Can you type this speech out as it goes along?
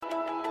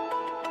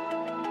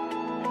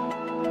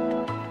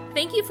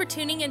Thank you for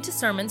tuning into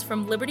sermons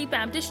from Liberty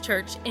Baptist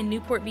Church in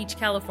Newport Beach,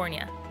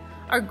 California.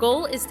 Our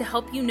goal is to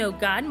help you know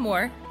God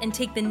more and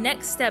take the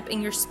next step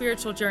in your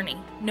spiritual journey,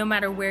 no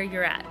matter where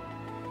you're at.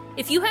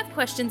 If you have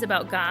questions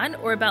about God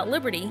or about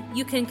Liberty,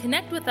 you can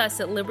connect with us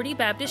at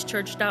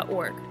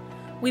libertybaptistchurch.org.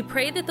 We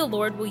pray that the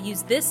Lord will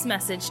use this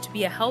message to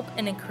be a help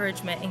and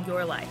encouragement in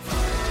your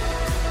life.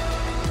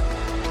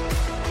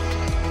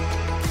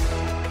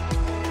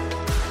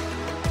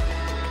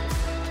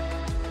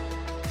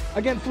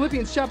 Again,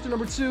 Philippians chapter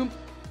number 2,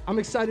 I'm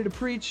excited to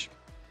preach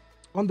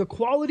on the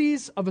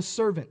qualities of a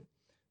servant.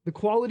 The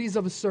qualities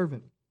of a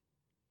servant.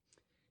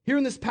 Here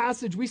in this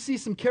passage, we see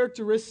some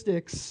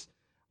characteristics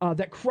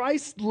that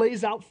Christ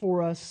lays out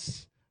for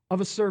us of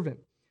a servant.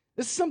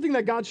 This is something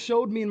that God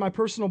showed me in my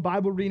personal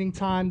Bible reading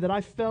time that I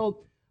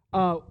felt,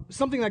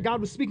 something that God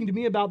was speaking to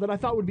me about that I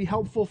thought would be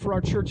helpful for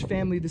our church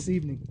family this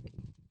evening.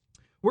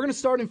 We're going to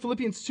start in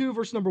Philippians 2,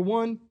 verse number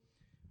 1.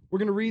 We're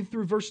going to read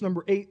through verse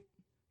number 8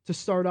 to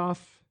start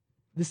off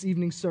this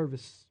evening's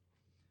service.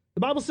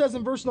 The Bible says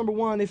in verse number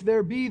 1, if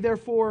there be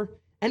therefore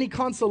any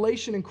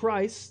consolation in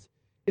Christ,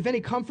 if any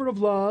comfort of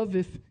love,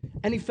 if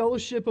any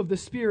fellowship of the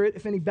Spirit,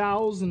 if any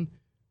bowels and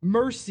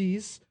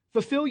mercies,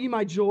 fulfill ye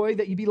my joy,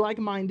 that ye be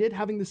like-minded,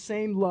 having the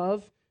same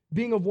love,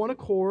 being of one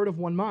accord, of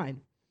one mind.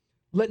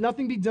 Let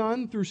nothing be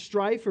done through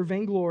strife or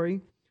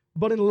vainglory,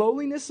 but in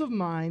lowliness of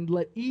mind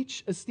let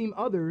each esteem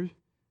others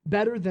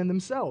better than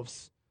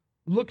themselves.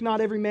 Look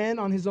not every man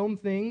on his own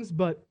things,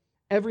 but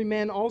every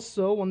man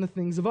also on the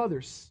things of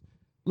others.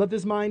 Let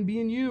this mind be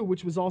in you,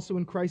 which was also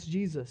in Christ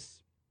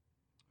Jesus,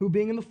 who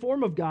being in the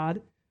form of God,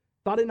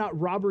 thought it not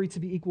robbery to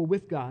be equal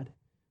with God,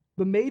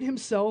 but made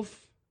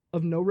himself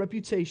of no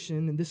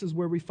reputation, and this is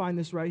where we find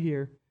this right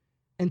here,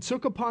 and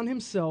took upon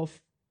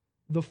himself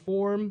the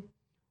form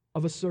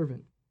of a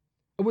servant,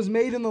 and was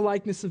made in the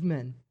likeness of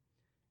men.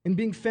 And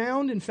being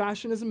found in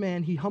fashion as a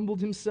man, he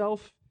humbled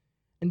himself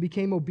and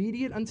became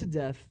obedient unto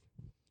death,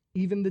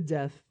 even the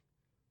death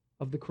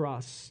of the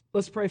cross.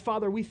 Let's pray.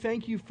 Father, we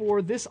thank you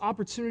for this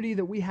opportunity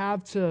that we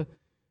have to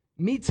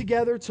meet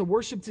together, to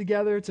worship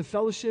together, to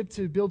fellowship,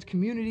 to build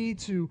community,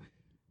 to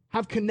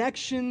have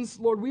connections.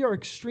 Lord, we are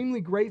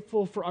extremely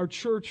grateful for our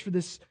church, for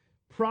this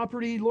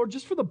property. Lord,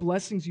 just for the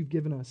blessings you've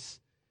given us.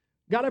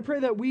 God, I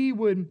pray that we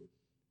would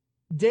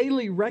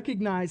daily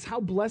recognize how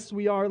blessed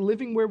we are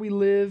living where we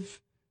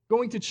live,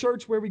 going to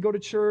church where we go to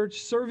church,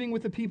 serving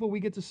with the people we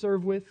get to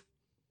serve with.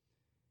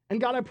 And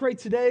God, I pray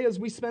today as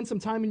we spend some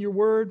time in your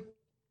word,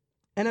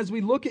 and as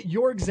we look at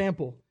your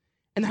example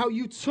and how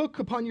you took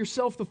upon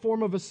yourself the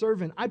form of a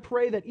servant, I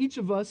pray that each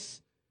of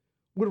us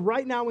would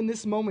right now in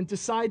this moment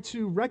decide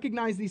to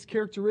recognize these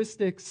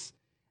characteristics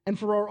and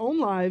for our own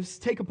lives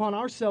take upon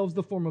ourselves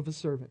the form of a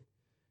servant.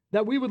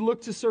 That we would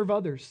look to serve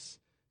others.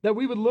 That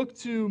we would look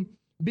to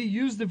be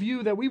used of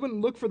you. That we wouldn't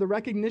look for the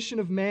recognition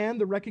of man,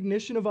 the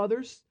recognition of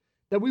others.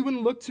 That we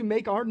wouldn't look to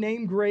make our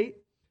name great.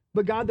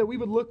 But God, that we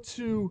would look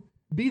to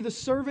be the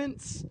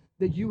servants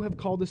that you have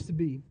called us to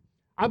be.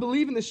 I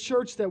believe in this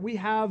church that we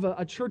have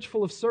a church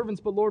full of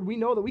servants, but Lord, we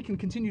know that we can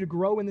continue to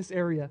grow in this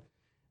area.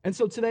 And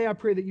so today I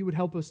pray that you would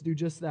help us do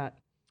just that.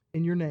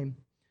 In your name,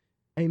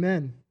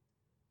 amen.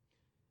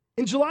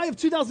 In July of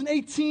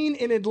 2018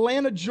 in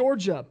Atlanta,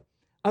 Georgia,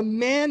 a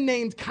man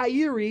named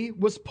Kyrie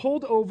was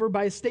pulled over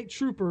by a state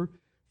trooper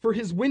for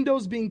his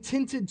windows being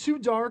tinted too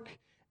dark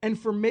and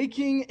for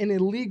making an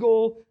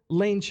illegal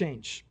lane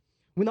change.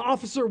 When the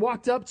officer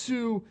walked up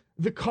to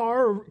the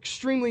car, an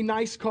extremely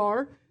nice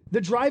car, the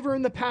driver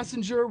and the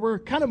passenger were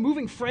kind of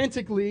moving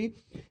frantically,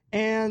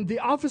 and the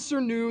officer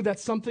knew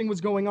that something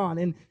was going on.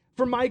 And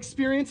from my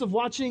experience of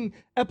watching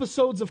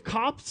episodes of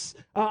Cops,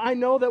 I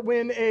know that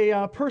when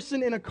a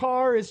person in a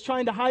car is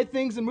trying to hide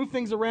things and move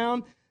things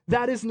around,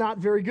 that is not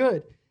very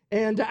good.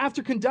 And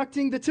after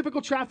conducting the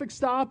typical traffic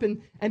stop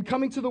and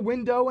coming to the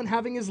window and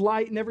having his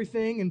light and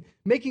everything and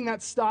making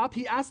that stop,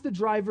 he asked the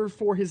driver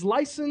for his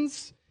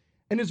license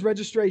and his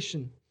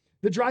registration.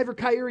 The driver,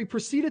 Kyrie,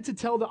 proceeded to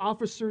tell the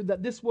officer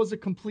that this was a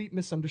complete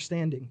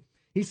misunderstanding.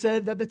 He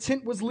said that the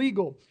tint was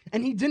legal,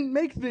 and he didn't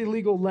make the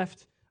illegal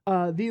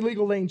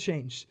lane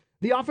change.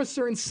 The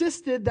officer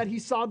insisted that he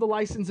saw the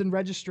license and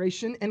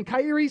registration, and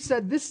Kyrie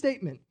said this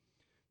statement,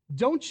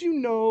 "Don't you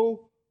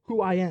know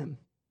who I am?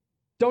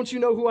 Don't you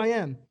know who I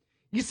am?"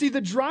 You see,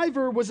 the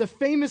driver was a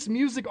famous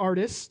music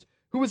artist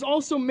who was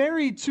also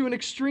married to an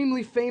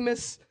extremely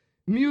famous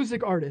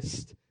music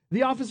artist.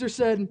 The officer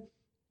said,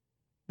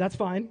 "That's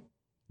fine.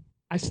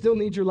 I still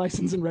need your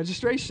license and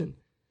registration."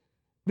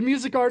 The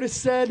music artist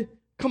said,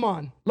 "Come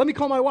on, let me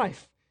call my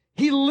wife."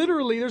 He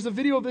literally, there's a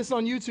video of this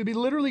on YouTube, he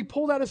literally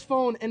pulled out his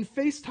phone and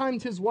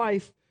FaceTimed his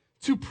wife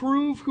to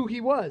prove who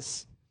he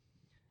was.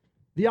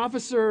 The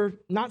officer,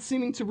 not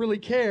seeming to really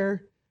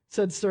care,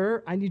 said,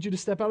 "Sir, I need you to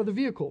step out of the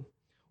vehicle."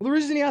 Well, the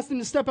reason he asked him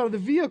to step out of the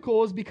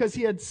vehicle is because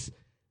he had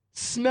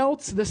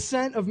smelt the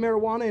scent of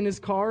marijuana in his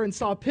car and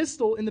saw a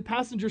pistol in the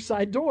passenger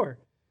side door.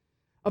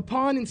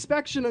 Upon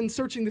inspection and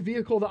searching the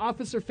vehicle, the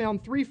officer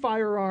found 3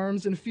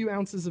 firearms and a few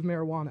ounces of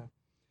marijuana.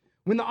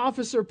 When the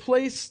officer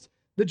placed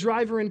the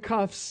driver in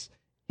cuffs,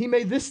 he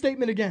made this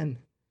statement again,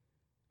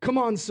 "Come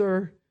on,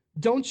 sir,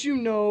 don't you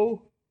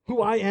know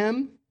who I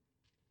am?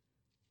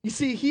 You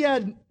see, he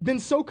had been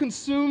so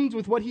consumed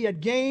with what he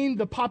had gained,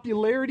 the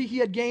popularity he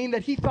had gained,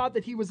 that he thought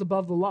that he was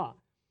above the law.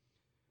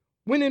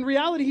 When in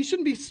reality, he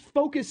shouldn't be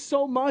focused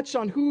so much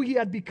on who he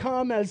had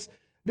become as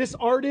this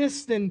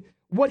artist and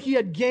what he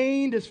had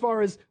gained as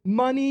far as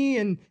money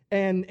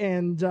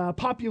and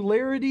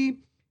popularity.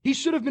 He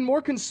should have been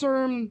more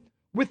concerned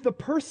with the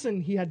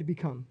person he had to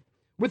become,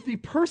 with the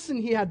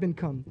person he had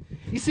become.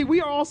 You see, we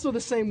are also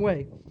the same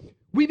way.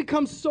 We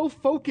become so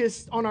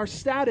focused on our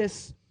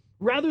status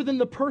rather than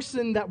the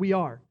person that we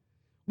are.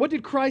 What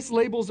did Christ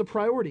label as a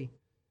priority?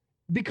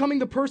 Becoming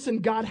the person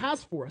God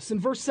has for us. In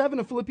verse 7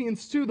 of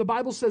Philippians 2, the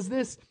Bible says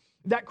this,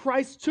 that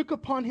Christ took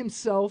upon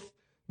himself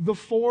the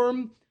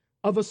form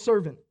of a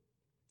servant.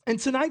 And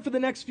tonight, for the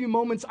next few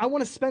moments, I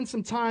want to spend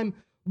some time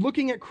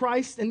looking at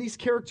Christ and these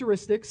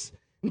characteristics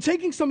and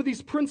taking some of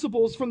these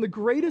principles from the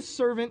greatest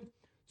servant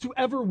to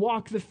ever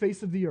walk the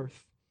face of the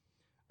earth.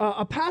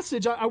 A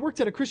passage, I worked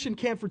at a Christian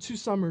camp for 2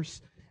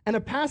 summers, and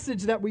a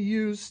passage that we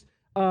used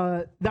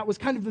that was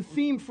kind of the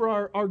theme for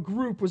our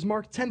group was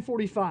Mark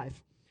 10:45.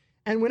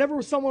 And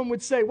whenever someone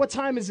would say, what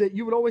time is it?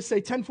 You would always say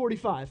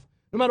 10:45.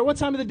 No matter what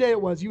time of the day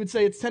it was, you would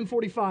say it's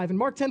 10:45. And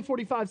Mark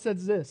 10:45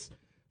 says this,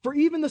 for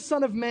even the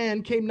Son of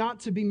Man came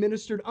not to be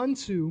ministered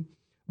unto,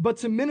 but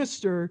to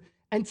minister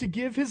and to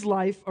give his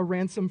life a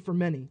ransom for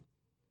many.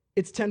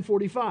 It's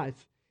 10:45.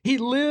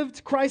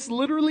 Christ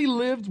literally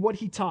lived what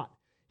he taught.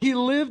 He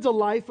lived a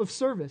life of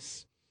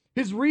service.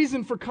 His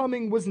reason for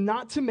coming was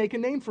not to make a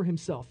name for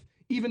himself,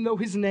 even though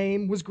his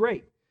name was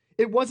great.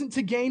 It wasn't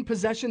to gain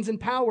possessions and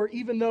power,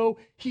 even though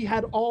he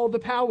had all the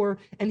power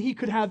and he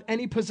could have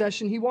any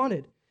possession he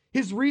wanted.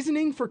 His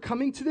reasoning for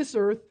coming to this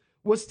earth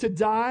was to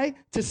die,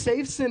 to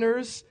save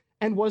sinners,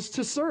 and was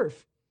to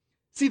serve.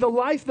 See, the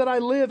life that I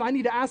live, I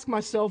need to ask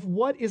myself,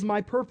 what is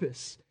my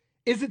purpose?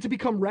 Is it to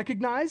become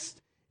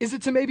recognized? Is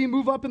it to maybe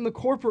move up in the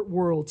corporate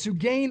world, to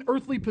gain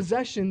earthly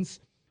possessions?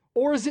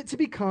 Or is it to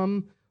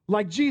become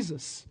like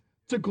Jesus,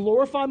 to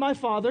glorify my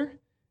Father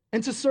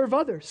and to serve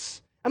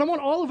others? And I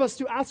want all of us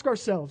to ask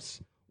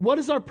ourselves, what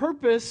is our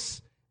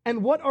purpose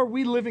and what are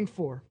we living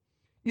for?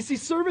 You see,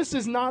 service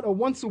is not a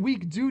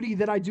once-a-week duty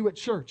that I do at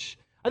church.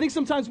 I think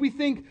sometimes we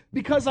think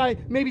because I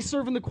maybe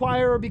serve in the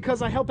choir or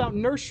because I help out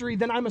in nursery,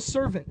 then I'm a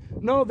servant.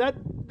 No,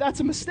 that's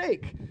a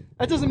mistake.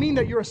 That doesn't mean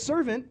that you're a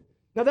servant.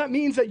 Now, that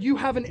means that you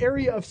have an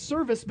area of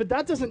service, but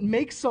that doesn't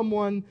make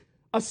someone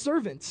a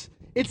servant.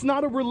 It's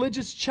not a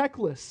religious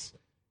checklist.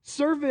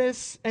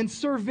 Service and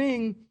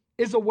serving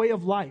is a way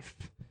of life.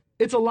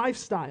 It's a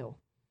lifestyle.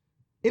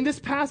 In this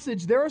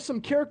passage, there are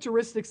some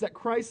characteristics that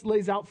Christ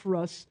lays out for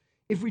us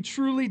if we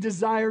truly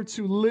desire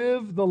to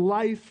live the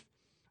life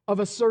of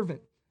a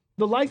servant,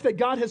 the life that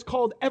God has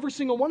called every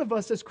single one of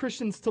us as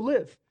Christians to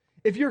live.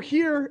 If you're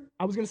here,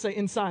 I was going to say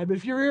inside, but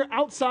if you're here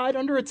outside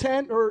under a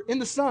tent or in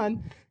the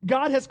sun,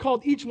 God has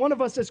called each one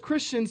of us as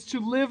Christians to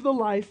live the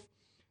life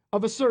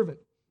of a servant.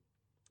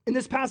 In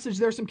this passage,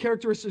 there are some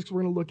characteristics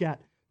we're going to look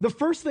at. The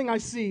first thing I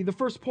see, the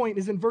first point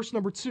is in verse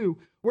number 2,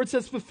 where it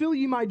says, fulfill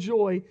ye my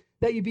joy,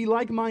 that ye be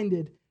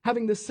like-minded,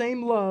 having the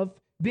same love,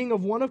 being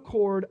of one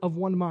accord, of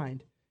one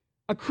mind.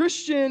 A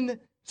Christian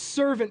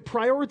servant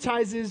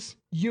prioritizes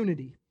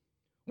unity.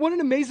 What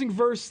an amazing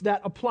verse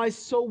that applies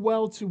so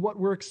well to what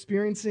we're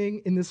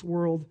experiencing in this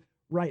world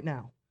right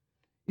now.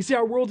 You see,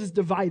 our world is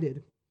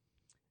divided.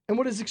 And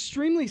what is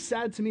extremely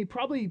sad to me,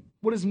 probably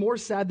what is more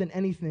sad than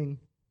anything,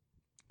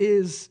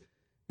 is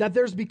that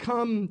there's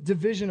become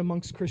division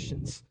amongst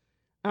Christians.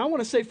 And I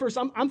want to say first,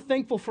 I'm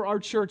thankful for our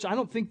church. I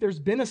don't think there's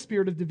been a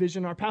spirit of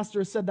division. Our pastor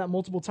has said that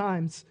multiple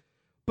times.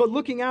 But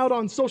looking out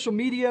on social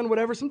media and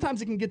whatever,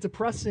 sometimes it can get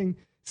depressing,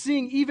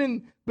 seeing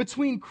even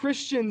between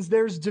Christians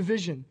there's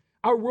division.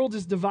 Our world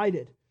is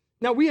divided.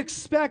 Now, we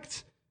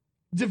expect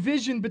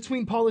division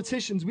between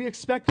politicians. We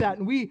expect that,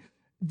 and we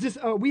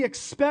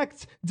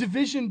expect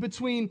division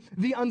between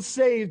the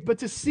unsaved, but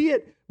to see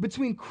it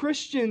between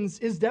Christians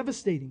is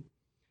devastating.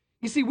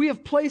 You see, we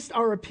have placed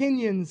our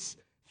opinions,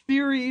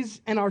 theories,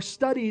 and our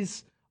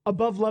studies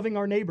above loving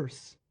our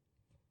neighbors.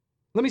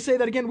 Let me say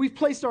that again. We've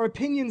placed our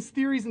opinions,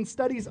 theories, and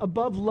studies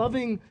above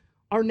loving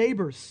our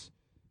neighbors.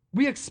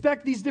 We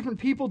expect these different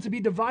people to be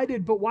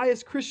divided, but why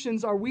as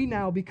Christians are we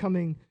now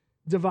becoming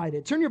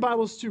divided? Turn your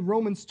Bibles to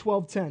Romans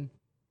 12:10.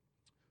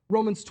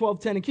 Romans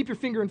 12:10, and keep your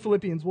finger in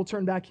Philippians. We'll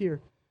turn back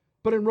here.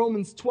 But in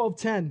Romans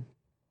 12:10,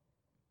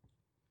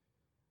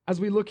 as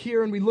we look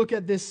here and we look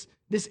at this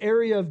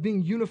area of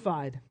being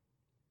unified,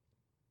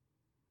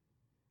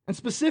 and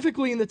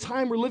specifically in the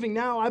time we're living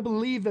now, I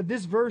believe that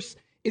this verse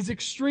is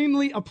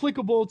extremely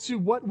applicable to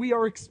what we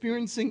are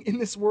experiencing in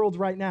this world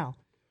right now.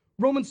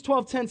 Romans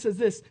 12:10 says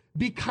this,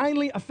 be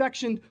kindly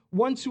affectioned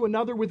one to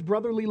another with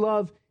brotherly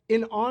love,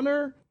 in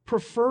honor,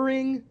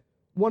 preferring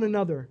one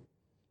another.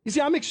 You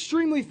see, I'm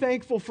extremely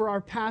thankful for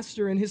our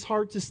pastor and his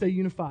heart to stay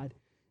unified.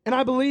 And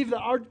I believe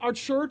that our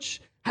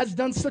church has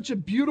done such a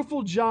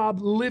beautiful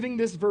job living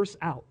this verse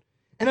out.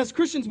 And as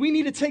Christians, we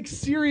need to take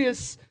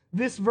serious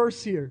this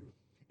verse here.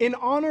 In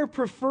honor,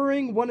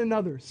 preferring one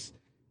another's.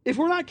 If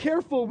we're not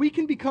careful, we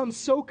can become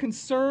so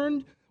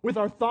concerned with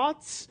our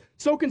thoughts,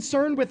 so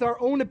concerned with our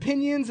own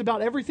opinions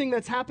about everything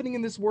that's happening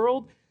in this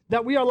world,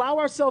 that we allow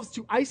ourselves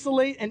to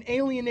isolate and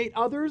alienate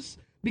others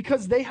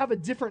because they have a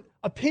different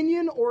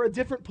opinion or a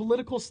different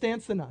political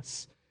stance than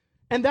us.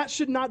 And that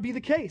should not be the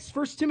case.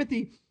 1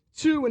 Timothy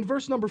 2 and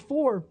verse number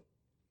 4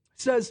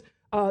 says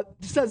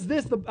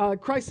this,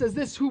 Christ says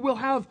this, who will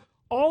have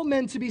all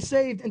men to be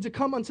saved and to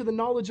come unto the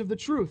knowledge of the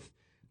truth.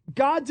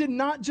 God did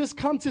not just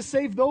come to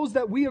save those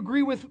that we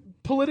agree with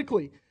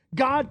politically.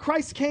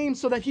 Christ came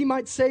so that he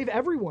might save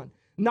everyone,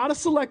 not a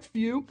select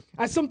few.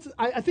 I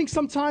think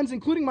sometimes,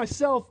 including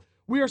myself,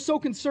 we are so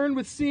concerned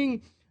with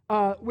seeing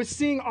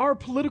our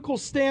political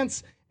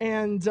stance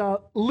and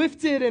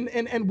lifted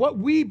and what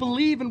we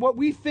believe and what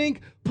we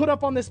think put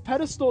up on this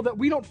pedestal that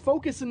we don't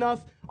focus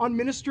enough on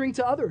ministering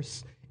to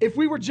others. If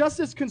we were just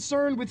as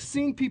concerned with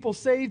seeing people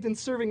saved and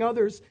serving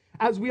others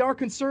as we are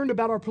concerned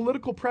about our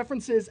political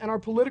preferences and our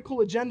political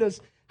agendas,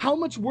 how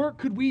much work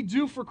could we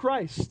do for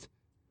Christ?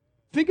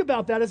 Think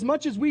about that. As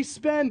much as we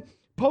spend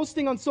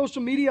posting on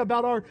social media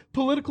about our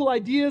political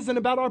ideas and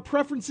about our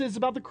preferences,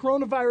 about the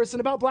coronavirus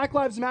and about Black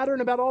Lives Matter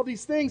and about all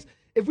these things,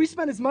 if we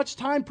spend as much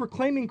time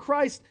proclaiming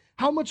Christ,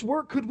 how much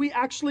work could we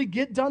actually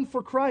get done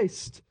for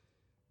Christ?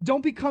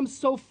 Don't become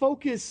so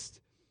focused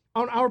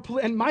on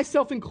and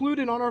myself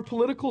included, on our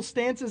political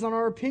stances, on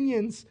our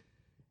opinions,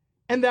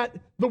 and that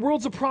the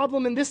world's a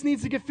problem and this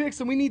needs to get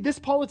fixed and we need this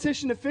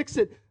politician to fix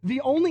it.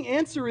 The only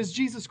answer is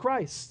Jesus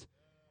Christ.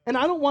 And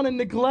I don't want to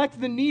neglect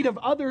the need of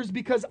others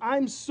because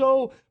I'm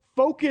so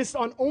focused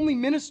on only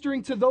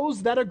ministering to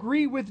those that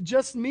agree with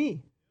just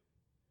me.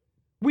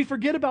 We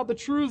forget about the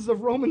truths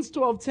of Romans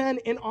 12:10,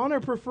 in honor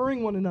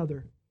preferring one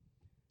another.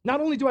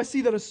 Not only do I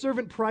see that a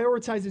servant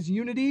prioritizes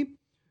unity,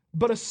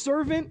 but a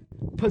servant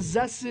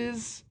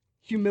possesses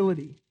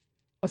humility.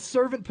 A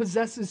servant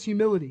possesses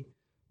humility.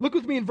 Look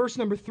with me in verse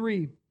number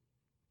 3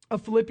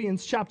 of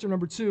Philippians chapter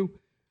number 2.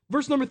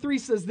 Verse number 3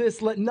 says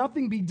this, let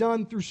nothing be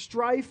done through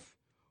strife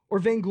or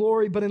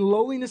vainglory, but in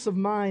lowliness of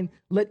mind,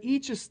 let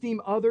each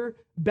esteem other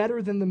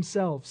better than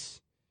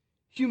themselves.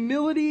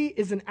 Humility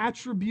is an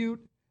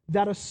attribute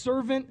that a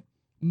servant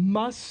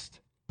must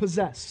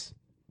possess.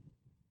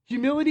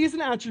 Humility is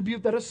an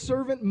attribute that a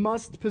servant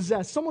must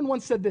possess. Someone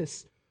once said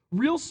this,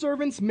 real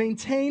servants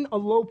maintain a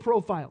low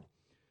profile.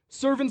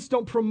 Servants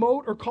don't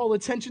promote or call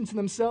attention to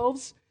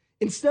themselves.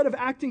 Instead of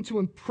acting to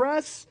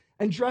impress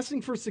and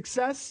dressing for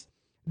success,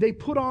 they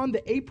put on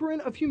the apron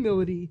of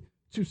humility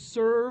to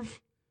serve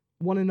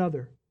one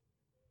another.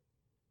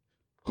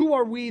 Who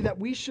are we that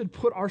we should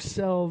put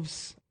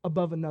ourselves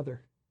above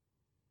another?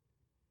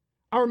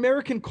 Our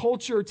American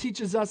culture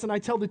teaches us, and I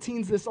tell the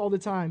teens this all the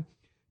time,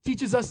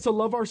 teaches us to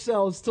love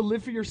ourselves, to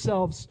live for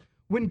yourselves,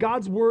 when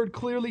God's word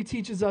clearly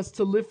teaches us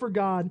to live for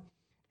God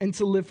and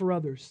to live for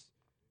others.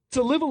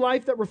 To live a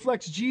life that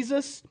reflects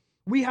Jesus,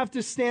 we have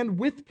to stand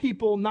with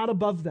people, not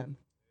above them.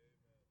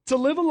 To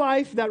live a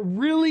life that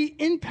really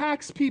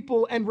impacts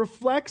people and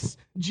reflects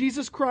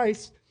Jesus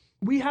Christ,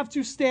 we have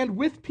to stand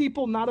with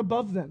people, not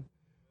above them.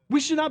 We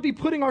should not be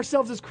putting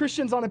ourselves as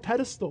Christians on a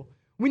pedestal.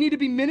 We need to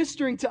be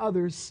ministering to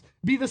others,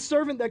 be the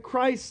servant that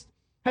Christ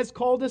has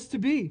called us to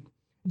be.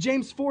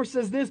 James 4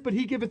 says this, but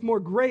he giveth more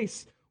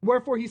grace.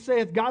 Wherefore he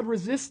saith, God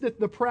resisteth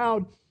the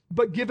proud,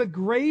 but giveth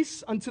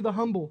grace unto the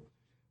humble.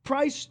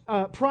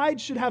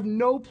 Pride should have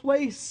no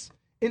place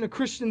in a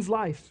Christian's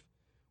life.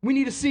 We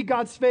need to seek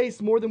God's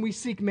face more than we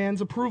seek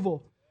man's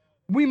approval.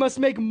 We must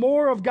make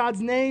more of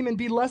God's name and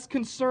be less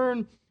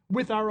concerned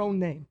with our own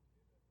name.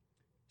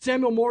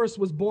 Samuel Morse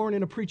was born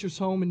in a preacher's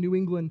home in New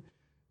England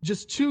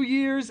just 2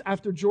 years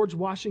after George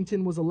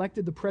Washington was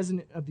elected the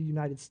President of the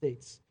United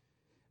States.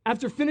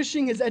 After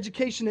finishing his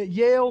education at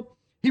Yale,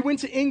 he went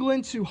to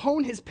England to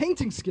hone his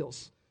painting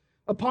skills.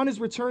 Upon his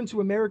return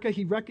to America,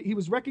 he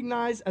was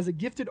recognized as a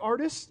gifted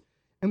artist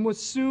and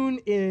was soon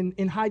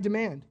in high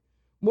demand.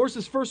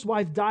 Morse's first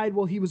wife died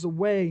while he was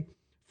away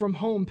from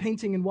home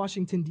painting in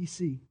Washington,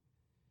 D.C.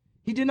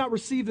 He did not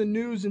receive the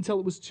news until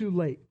it was too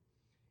late.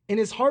 In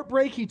his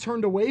heartbreak, he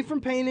turned away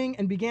from painting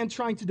and began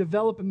trying to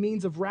develop a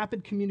means of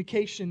rapid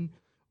communication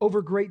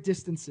over great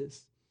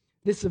distances.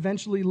 This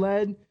eventually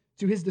led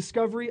to his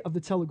discovery of the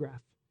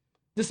telegraph.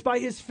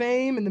 Despite his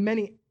fame and the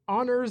many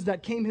honors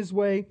that came his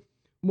way,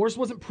 Morse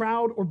wasn't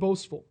proud or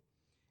boastful.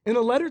 In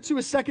a letter to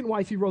his second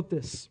wife, he wrote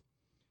this,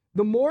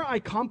 the more I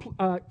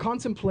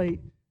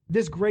contemplate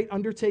this great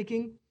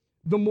undertaking,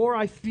 the more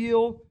I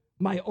feel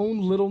my own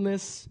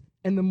littleness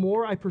and the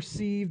more I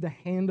perceive the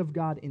hand of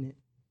God in it,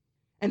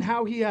 and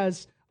how he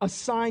has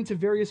assigned to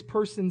various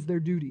persons their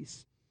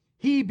duties,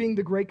 he being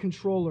the great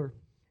controller,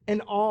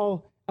 and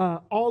all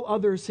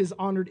others his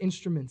honored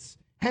instruments.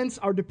 Hence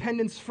our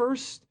dependence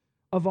first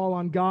of all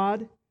on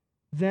God,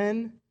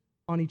 then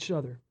on each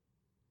other.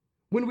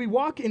 When we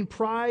walk in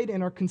pride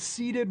and are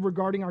conceited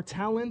regarding our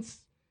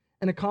talents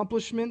and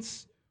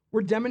accomplishments,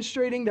 we're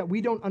demonstrating that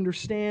we don't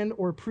understand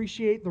or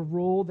appreciate the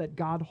role that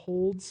God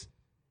holds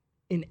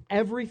in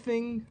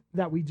everything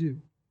that we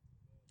do.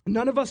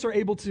 None of us are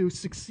able to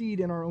succeed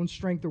in our own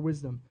strength or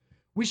wisdom.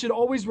 We should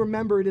always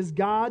remember it is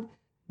God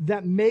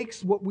that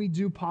makes what we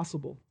do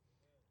possible.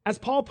 As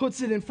Paul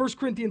puts it in 1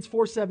 Corinthians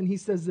 4:7, he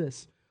says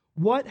this,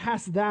 "What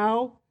hast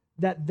thou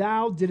that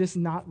thou didst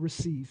not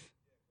receive?"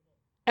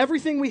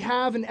 Everything we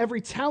have and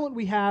every talent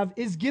we have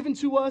is given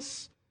to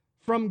us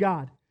from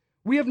God.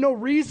 We have no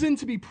reason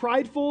to be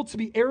prideful, to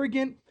be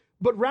arrogant,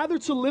 but rather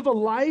to live a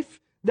life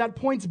that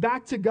points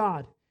back to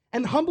God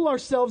and humble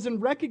ourselves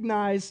and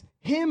recognize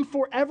Him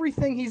for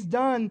everything He's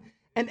done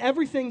and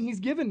everything He's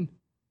given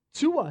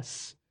to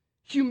us.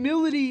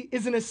 Humility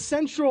is an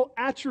essential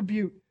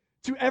attribute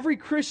to every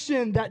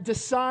Christian that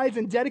decides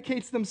and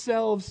dedicates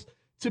themselves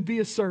to be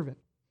a servant.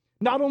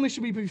 Not only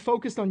should we be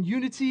focused on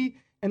unity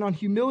and on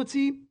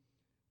humility,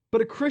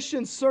 but a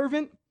Christian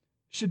servant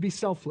should be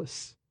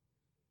selfless.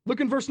 Look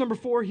in verse number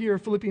 4 here,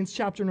 Philippians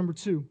chapter number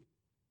 2.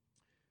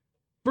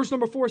 Verse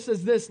number 4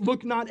 says this,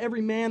 "Look not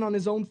every man on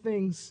his own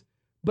things,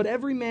 but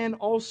every man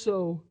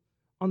also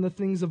on the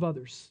things of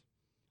others."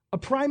 A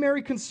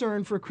primary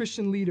concern for a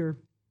Christian leader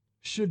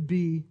should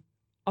be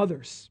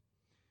others.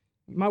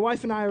 My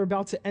wife and I are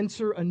about to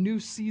enter a new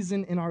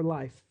season in our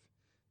life,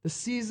 the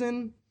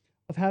season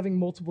of having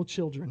multiple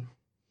children.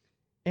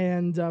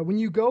 And when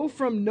you go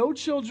from no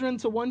children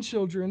to one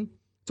child, I'm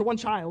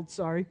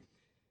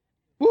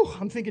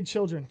thinking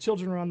children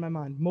are on my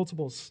mind,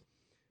 multiples.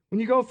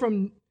 When you go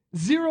from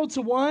 0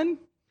 to 1,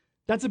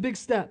 that's a big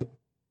step.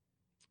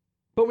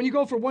 But when you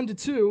go from 1 to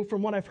 2,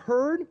 from what I've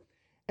heard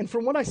and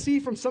from what I see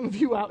from some of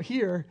you out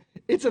here,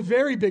 it's a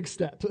very big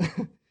step.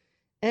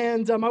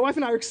 And my wife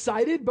and I are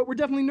excited, but we're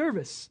definitely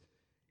nervous.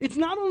 It's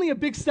not only a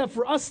big step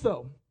for us,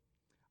 though.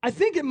 I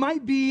think it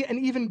might be an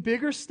even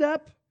bigger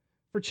step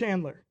for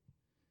Chandler.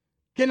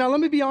 Okay, now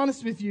let me be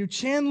honest with you.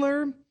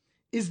 Chandler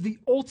is the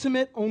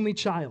ultimate only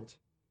child.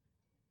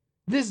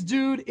 This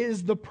dude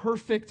is the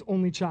perfect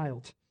only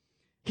child.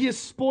 He is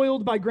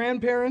spoiled by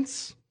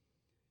grandparents.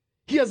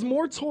 He has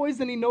more toys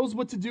than he knows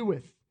what to do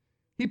with.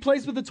 He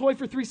plays with a toy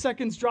for 3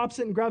 seconds, drops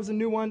it, and grabs a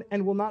new one,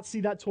 and will not see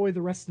that toy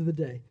the rest of the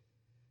day.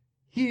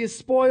 He is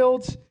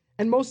spoiled,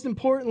 and most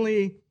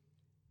importantly,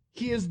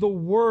 he is the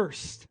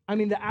worst,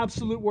 the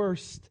absolute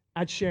worst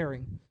at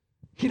sharing.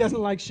 He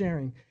doesn't like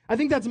sharing. I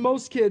think that's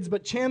most kids,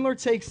 but Chandler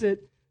takes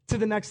it to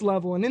the next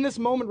level. And in this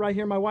moment right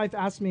here, my wife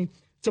asked me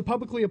to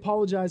publicly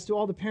apologize to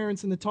all the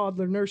parents in the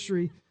toddler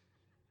nursery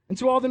and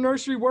to all the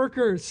nursery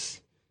workers,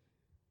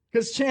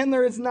 because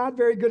Chandler is not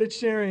very good at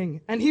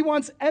sharing. And he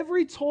wants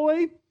every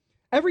toy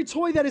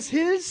that is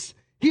his,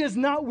 he is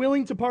not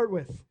willing to part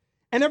with.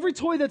 And every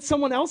toy that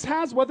someone else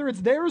has, whether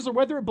it's theirs or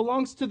whether it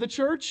belongs to the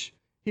church,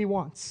 he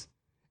wants.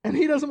 And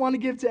he doesn't want to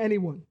give to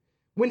anyone.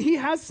 When he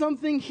has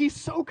something, he's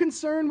so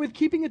concerned with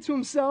keeping it to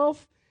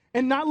himself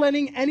and not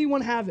letting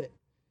anyone have it.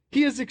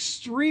 He is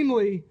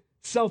extremely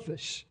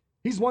selfish.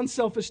 He's one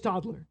selfish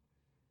toddler.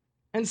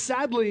 And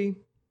sadly,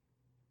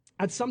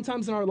 at some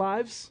times in our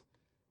lives,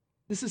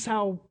 this is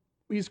how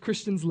we as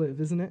Christians live,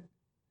 isn't it?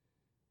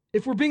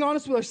 If we're being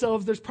honest with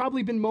ourselves, there's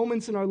probably been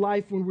moments in our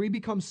life when we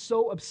become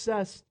so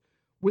obsessed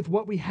with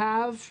what we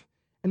have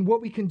and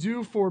what we can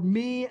do for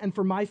me and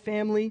for my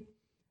family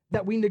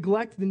that we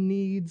neglect the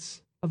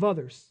needs of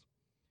others.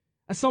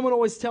 As someone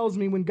always tells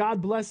me, when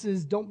God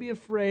blesses, don't be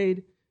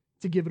afraid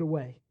to give it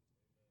away.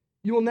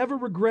 You will never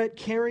regret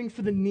caring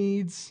for the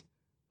needs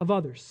of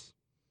others.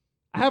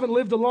 I haven't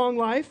lived a long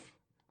life.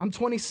 I'm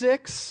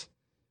 26.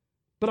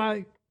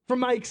 But from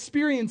my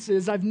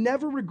experiences, I've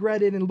never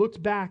regretted and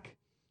looked back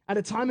at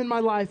a time in my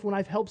life when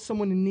I've helped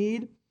someone in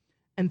need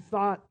and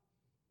thought,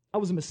 that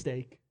was a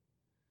mistake.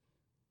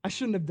 I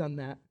shouldn't have done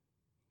that.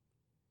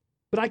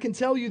 But I can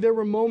tell you there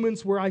were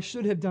moments where I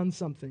should have done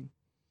something.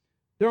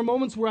 There are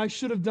moments where I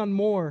should have done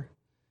more,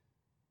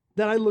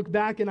 that I look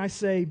back and I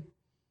say,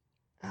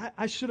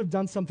 I should have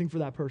done something for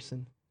that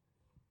person.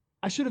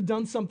 I should have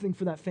done something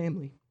for that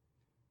family.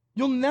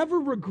 You'll never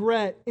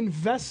regret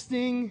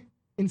investing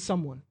in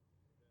someone.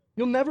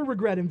 You'll never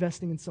regret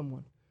investing in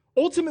someone.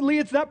 Ultimately,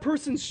 it's that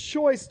person's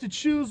choice to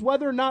choose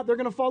whether or not they're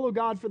going to follow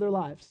God for their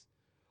lives.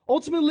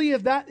 Ultimately,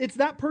 it's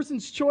that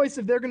person's choice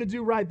if they're going to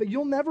do right, but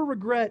you'll never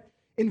regret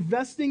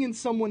investing in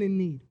someone in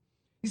need.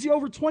 You see,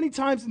 over 20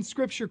 times in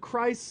Scripture,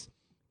 Christ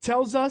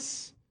tells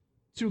us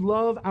to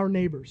love our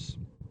neighbors.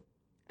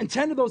 And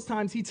 10 of those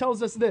times, he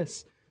tells us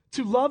this,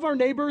 to love our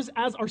neighbors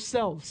as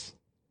ourselves.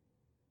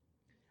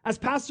 As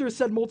Pastor has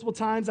said multiple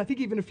times, I think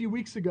even a few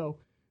weeks ago,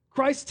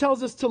 Christ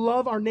tells us to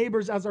love our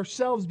neighbors as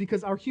ourselves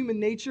because our human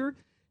nature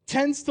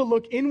tends to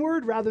look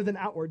inward rather than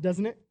outward,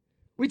 doesn't it?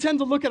 We tend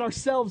to look at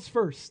ourselves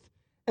first.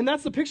 And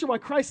that's the picture why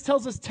Christ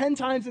tells us 10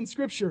 times in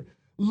Scripture,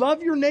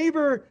 love your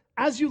neighbor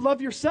as you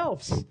love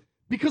yourselves,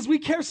 because we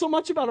care so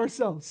much about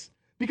ourselves,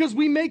 because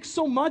we make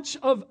so much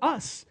of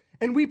us,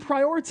 and we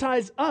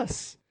prioritize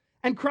us.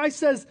 And Christ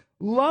says,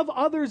 love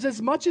others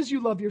as much as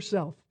you love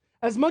yourself.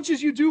 As much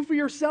as you do for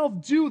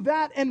yourself, do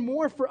that and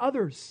more for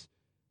others.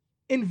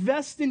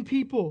 Invest in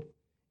people.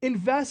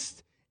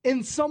 Invest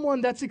in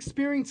someone that's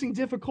experiencing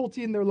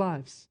difficulty in their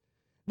lives,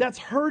 that's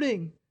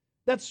hurting,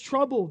 that's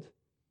troubled.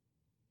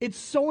 It's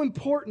so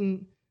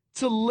important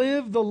to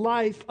live the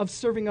life of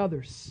serving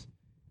others.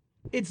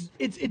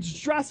 It's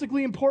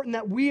drastically important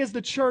that we as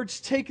the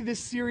church take this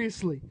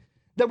seriously,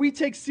 that we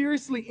take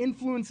seriously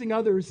influencing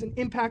others and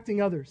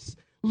impacting others,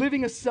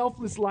 living a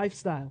selfless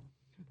lifestyle.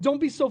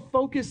 Don't be so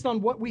focused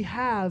on what we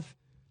have,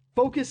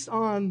 focus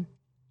on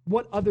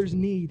what others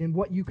need and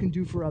what you can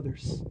do for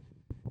others.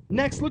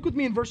 Next, look with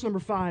me in verse number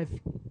 5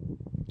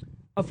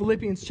 of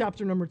Philippians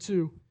chapter number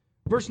 2.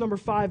 Verse number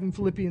 5 in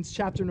Philippians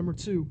chapter number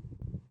 2.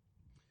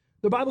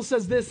 The Bible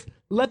says this,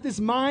 "Let this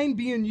mind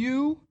be in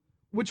you,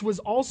 which was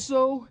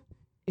also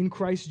in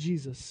Christ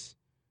Jesus."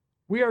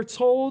 We are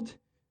told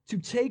to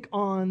take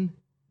on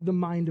the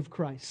mind of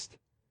Christ.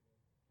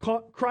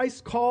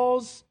 Christ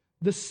calls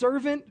the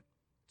servant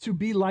to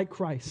be like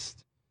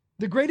Christ.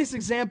 The greatest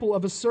example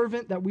of a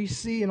servant that we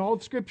see in all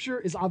of Scripture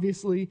is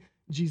obviously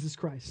Jesus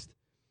Christ.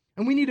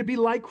 And we need to be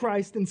like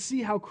Christ and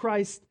see how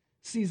Christ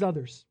sees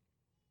others.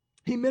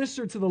 He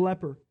ministered to the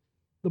leper,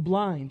 the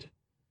blind,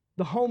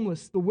 the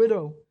homeless, the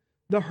widow,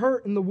 the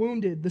hurt and the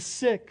wounded, the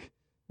sick,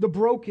 the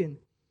broken.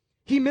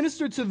 He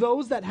ministered to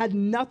those that had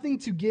nothing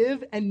to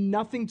give and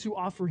nothing to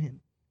offer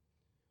him.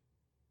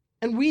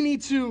 And we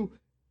need to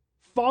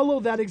follow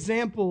that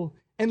example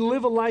and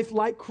live a life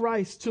like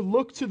Christ, to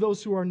look to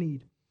those who are in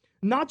need.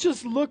 Not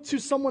just look to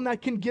someone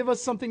that can give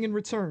us something in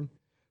return,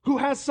 who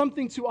has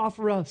something to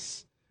offer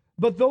us,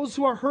 but those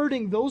who are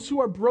hurting, those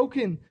who are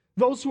broken,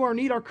 those who are in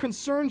need. Our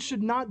concern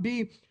should not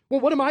be, well,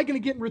 what am I going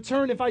to get in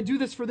return if I do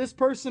this for this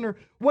person? Or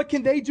what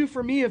can they do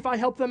for me if I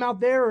help them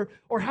out there?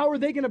 Or how are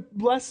they going to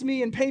bless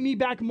me and pay me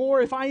back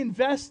more if I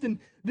invest in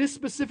this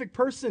specific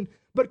person?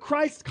 But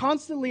Christ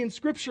constantly in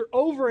Scripture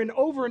over and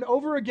over and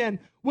over again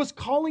was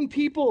calling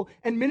people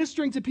and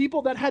ministering to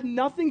people that had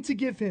nothing to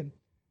give him,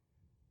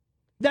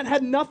 that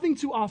had nothing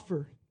to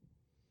offer.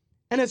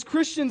 And as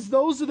Christians,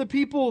 those are the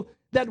people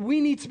that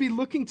we need to be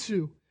looking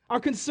to. Our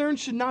concern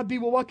should not be,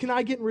 well, what can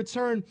I get in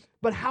return?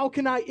 But how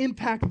can I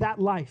impact that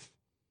life?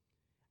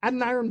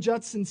 Adoniram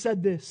Judson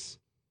said this,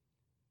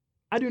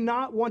 "I do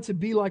not want to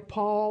be like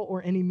Paul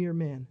or any mere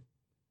man.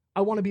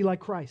 I want to be like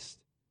Christ.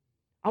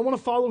 I want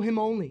to follow him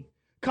only,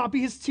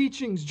 copy his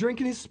teachings, drink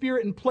in his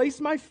spirit, and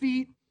place my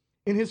feet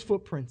in his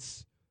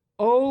footprints.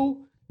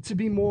 Oh, to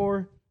be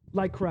more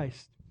like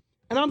Christ."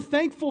 And I'm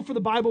thankful for the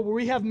Bible where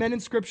we have men in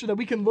Scripture that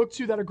we can look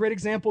to that are great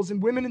examples,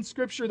 and women in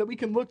Scripture that we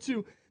can look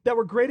to that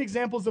were great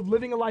examples of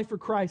living a life for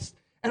Christ.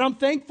 And I'm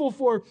thankful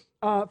for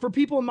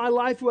people in my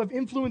life who have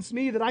influenced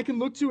me that I can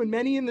look to, and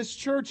many in this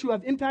church who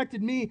have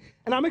impacted me.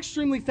 And I'm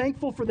extremely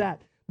thankful for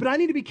that. But I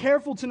need to be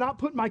careful to not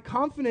put my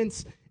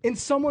confidence in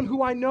someone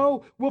who I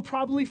know will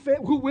probably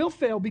fail, who will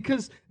fail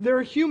because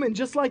they're a human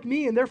just like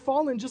me, and they're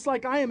fallen just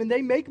like I am, and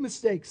they make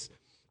mistakes.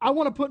 I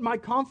want to put my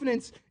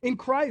confidence in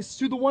Christ,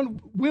 who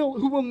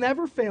will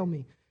never fail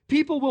me.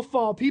 People will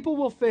fall, people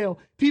will fail,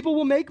 people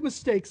will make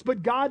mistakes,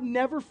 but God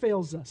never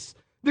fails us.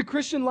 The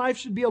Christian life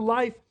should be a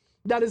life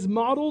that is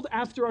modeled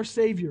after our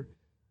Savior,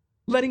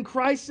 letting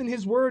Christ and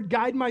his word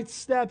guide my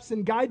steps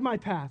and guide my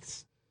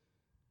paths.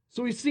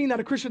 So we've seen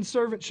that a Christian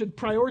servant should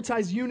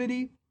prioritize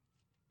unity,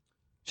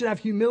 should have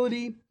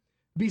humility,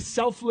 be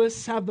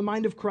selfless, have the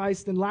mind of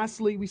Christ. And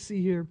lastly, we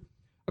see here,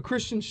 a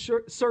Christian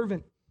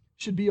servant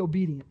should be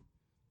obedient.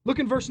 Look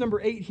in verse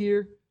number 8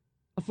 here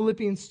of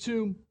Philippians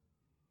 2.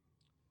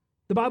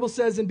 The Bible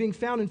says, "And being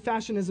found in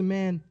fashion as a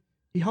man,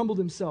 he humbled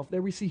himself."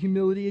 There we see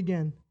humility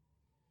again.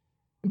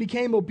 "And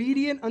became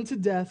obedient unto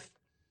death,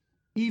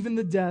 even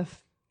the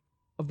death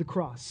of the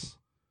cross."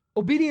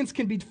 Obedience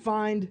can be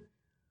defined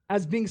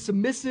as being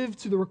submissive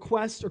to the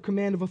request or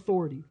command of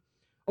authority.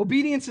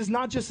 Obedience is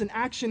not just an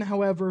action,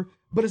 however,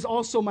 but is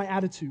also my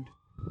attitude.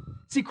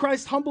 See,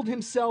 Christ humbled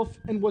himself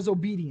and was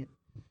obedient.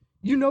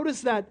 You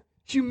notice that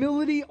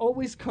humility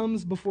always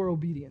comes before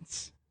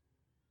obedience.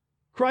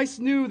 Christ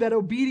knew that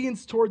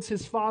obedience towards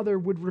his Father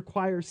would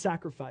require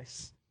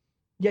sacrifice,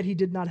 yet he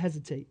did not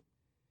hesitate.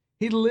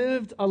 He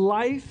lived a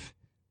life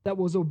that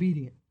was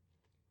obedient.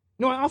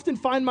 You know, I often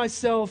find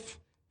myself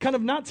kind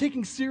of not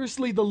taking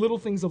seriously the little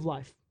things of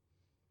life.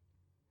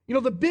 You know,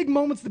 the big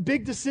moments, the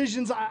big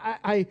decisions,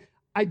 I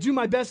do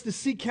my best to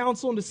seek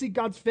counsel and to seek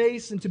God's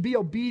face and to be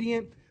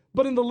obedient.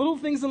 But in the little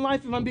things in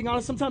life, if I'm being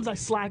honest, sometimes I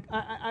slack.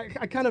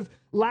 I kind of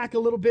lack a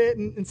little bit,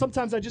 and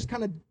sometimes I just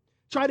kind of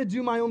try to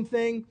do my own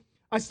thing.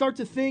 I start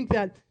to think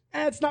that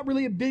it's not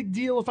really a big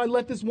deal if I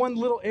let this one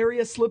little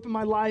area slip in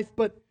my life,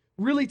 but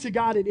really to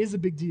God, it is a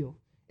big deal.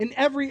 In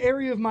every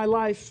area of my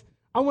life,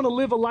 I want to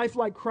live a life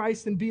like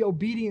Christ and be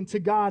obedient to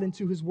God and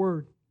to his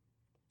word.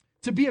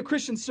 To be a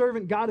Christian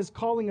servant, God is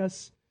calling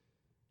us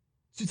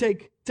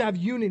to have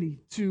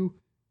unity, to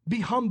be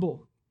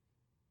humble,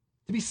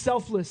 to be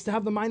selfless, to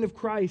have the mind of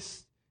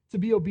Christ, to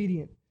be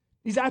obedient.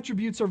 These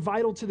attributes are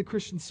vital to the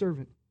Christian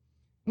servant.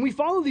 When we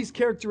follow these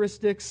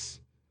characteristics,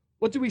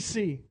 what do we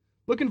see?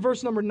 Look in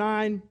verse number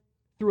 9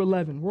 through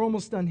 11. We're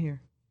almost done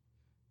here.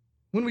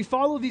 When we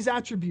follow these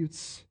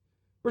attributes,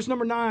 verse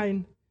number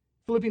 9,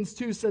 Philippians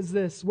 2 says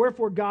this,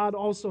 "Wherefore God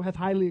also hath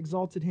highly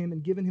exalted him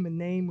and given him a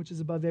name which is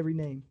above every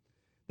name,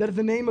 that at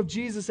the name of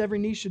Jesus every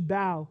knee should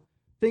bow,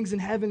 things in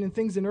heaven and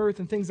things in earth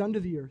and things under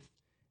the earth,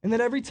 and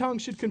that every tongue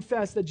should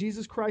confess that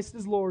Jesus Christ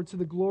is Lord, to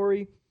the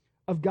glory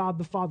of God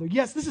the Father.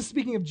 Yes, this is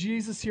speaking of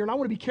Jesus here, and I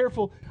want to be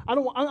careful.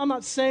 I'm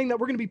not saying that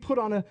we're going to be put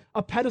on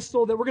a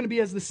pedestal, that we're going to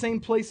be as the same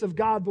place of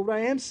God, but what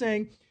I am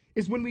saying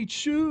is when we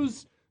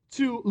choose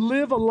to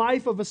live a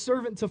life of a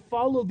servant, to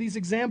follow these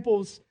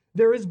examples,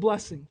 there is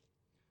blessing.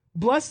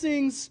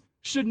 Blessings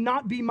should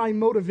not be my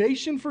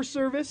motivation for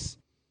service.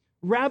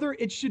 Rather,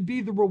 it should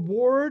be the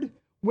reward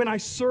when I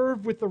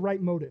serve with the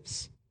right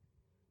motives.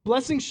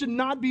 Blessings should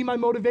not be my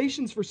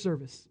motivations for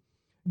service.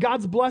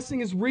 God's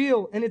blessing is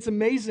real and it's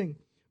amazing,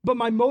 but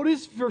my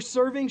motives for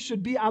serving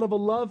should be out of a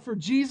love for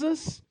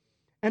Jesus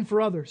and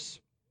for others.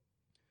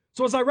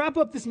 So as I wrap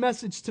up this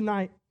message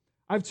tonight,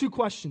 I have two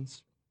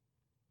questions.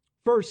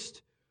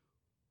 First,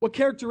 what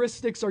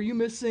characteristics are you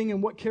missing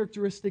and what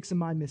characteristics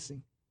am I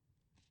missing?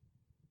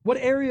 What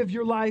area of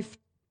your life,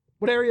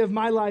 what area of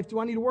my life do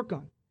I need to work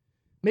on?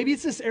 Maybe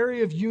it's this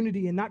area of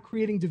unity and not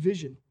creating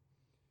division.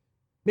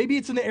 Maybe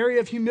it's in the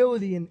area of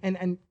humility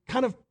and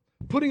kind of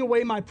putting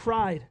away my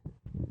pride.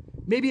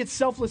 Maybe it's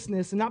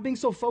selflessness and not being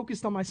so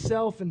focused on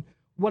myself and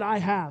what I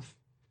have.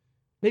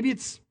 Maybe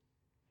it's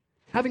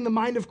having the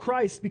mind of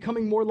Christ,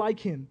 becoming more like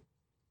him.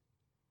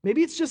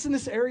 Maybe it's just in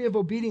this area of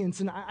obedience,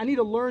 and I need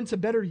to learn to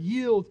better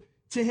yield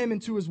to him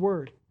and to his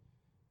word.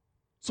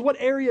 So what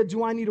area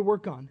do I need to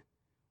work on?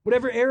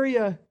 Whatever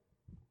area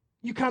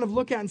you kind of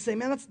look at and say,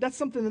 man, that's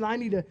something that I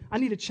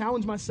need to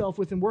challenge myself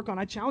with and work on.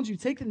 I challenge you,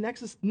 take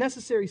the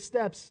necessary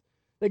steps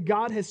that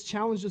God has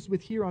challenged us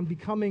with here on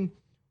becoming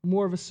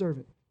more of a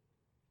servant.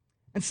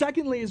 And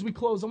secondly, as we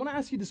close, I want to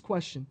ask you this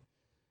question.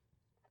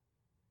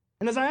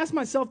 And as I ask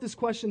myself this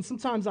question,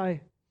 sometimes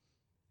I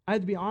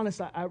had to be honest,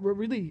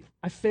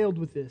 I failed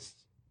with this.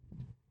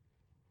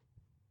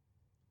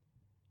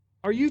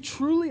 Are you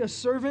truly a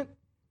servant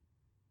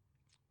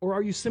or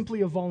are you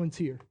simply a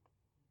volunteer?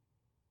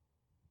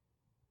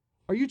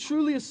 Are you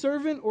truly a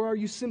servant or are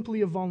you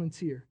simply a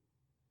volunteer?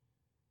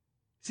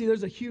 See,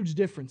 there's a huge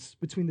difference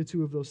between the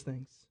two of those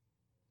things.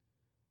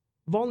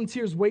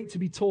 Volunteers wait to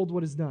be told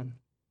what is done.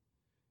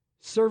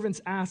 Servants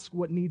ask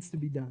what needs to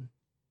be done.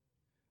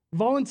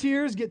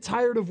 Volunteers get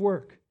tired of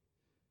work.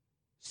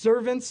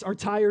 Servants are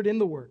tired in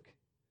the work.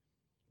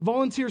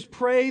 Volunteers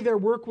pray their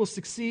work will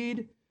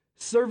succeed.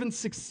 Servants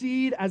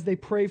succeed as they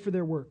pray for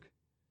their work.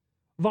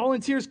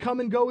 Volunteers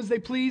come and go as they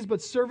please,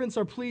 but servants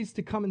are pleased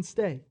to come and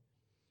stay.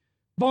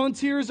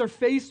 Volunteers are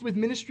faced with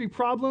ministry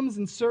problems,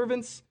 and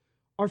servants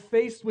are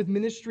faced with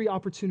ministry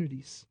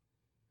opportunities.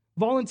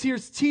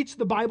 Volunteers teach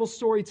the Bible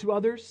story to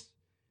others,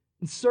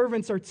 and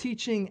servants are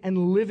teaching and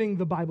living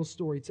the Bible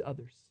story to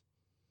others.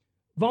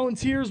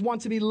 Volunteers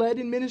want to be led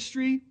in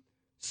ministry.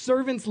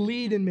 Servants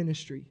lead in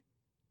ministry.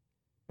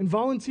 And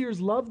volunteers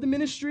love the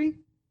ministry,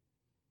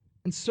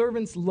 and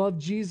servants love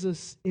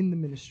Jesus in the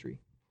ministry.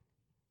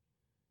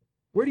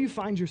 Where do you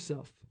find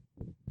yourself?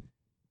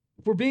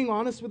 If we're being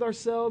honest with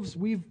ourselves,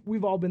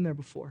 we've all been there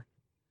before.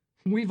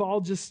 We've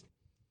all just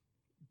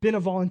been a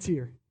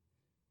volunteer,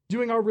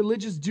 doing our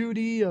religious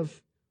duty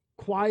of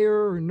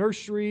choir or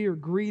nursery or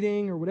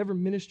greeting or whatever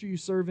ministry you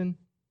serve in.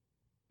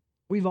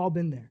 We've all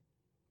been there.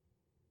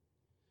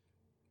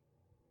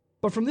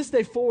 But from this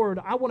day forward,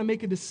 I want to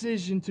make a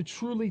decision to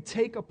truly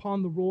take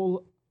upon the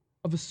role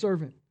of a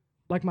servant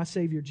like my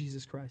Savior,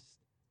 Jesus Christ.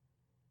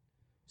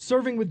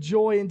 Serving with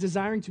joy and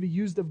desiring to be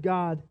used of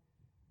God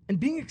and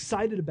being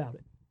excited about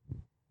it.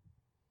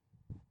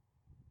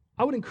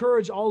 I would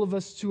encourage all of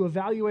us to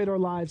evaluate our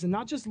lives and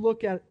not just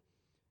look at,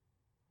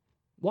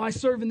 well, I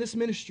serve in this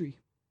ministry.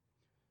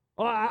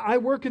 Well, I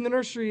work in the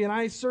nursery and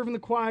I serve in the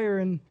choir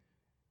and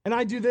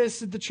I do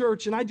this at the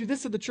church and I do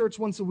this at the church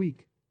once a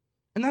week.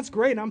 And that's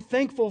great. I'm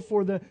thankful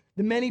for the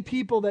many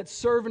people that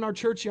serve in our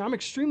church here. I'm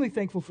extremely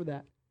thankful for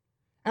that.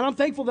 And I'm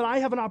thankful that I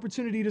have an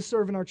opportunity to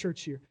serve in our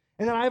church here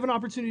and that I have an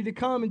opportunity to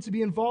come and to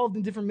be involved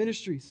in different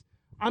ministries.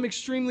 I'm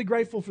extremely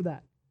grateful for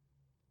that.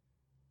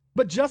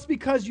 But just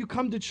because you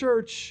come to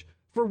church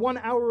for 1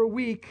 hour a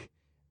week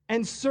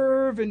and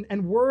serve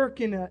and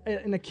work in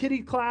a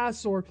kiddie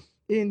class or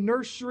in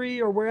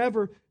nursery or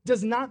wherever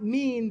does not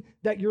mean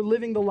that you're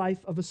living the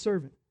life of a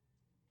servant.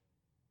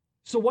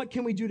 So what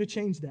can we do to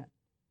change that?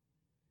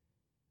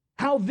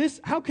 How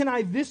can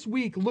I this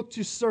week look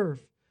to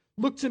serve,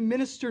 look to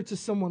minister to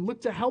someone,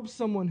 look to help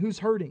someone who's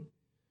hurting?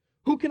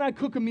 Who can I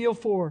cook a meal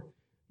for,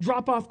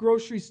 drop off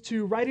groceries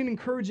to, write an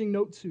encouraging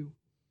note to?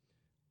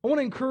 I want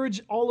to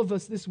encourage all of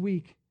us this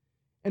week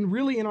and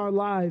really in our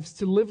lives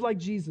to live like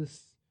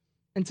Jesus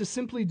and to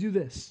simply do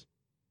this.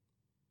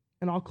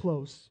 And I'll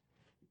close.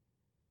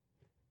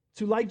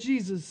 To, like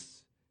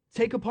Jesus,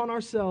 take upon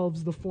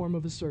ourselves the form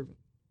of a servant.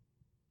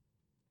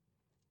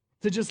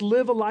 To just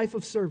live a life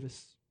of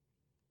service.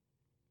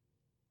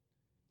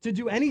 To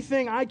do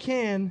anything I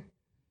can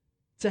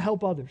to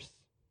help others.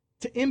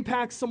 To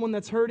impact someone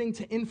that's hurting,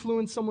 to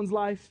influence someone's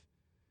life.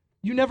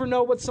 You never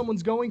know what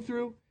someone's going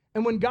through.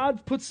 And when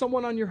God puts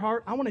someone on your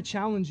heart, I want to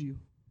challenge you.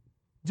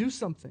 Do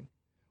something.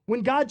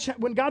 When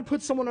God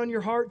puts someone on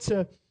your heart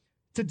to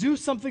do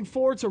something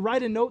for, to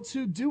write a note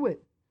to, do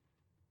it.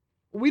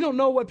 We don't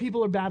know what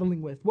people are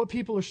battling with, what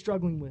people are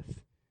struggling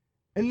with.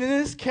 And in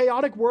this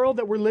chaotic world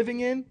that we're living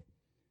in,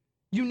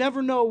 you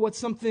never know what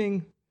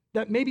something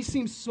that maybe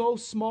seems so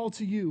small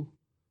to you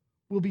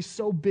will be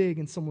so big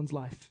in someone's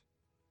life.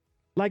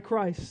 Like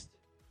Christ,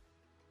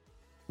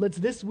 let's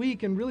this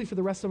week and really for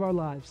the rest of our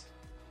lives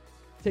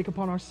take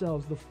upon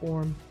ourselves the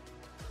form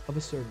of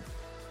a servant.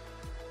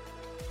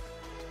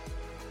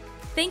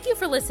 Thank you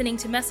for listening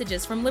to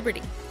Messages from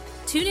Liberty.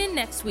 Tune in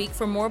next week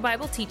for more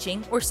Bible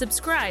teaching or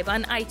subscribe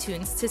on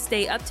iTunes to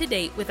stay up to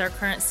date with our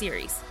current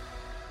series.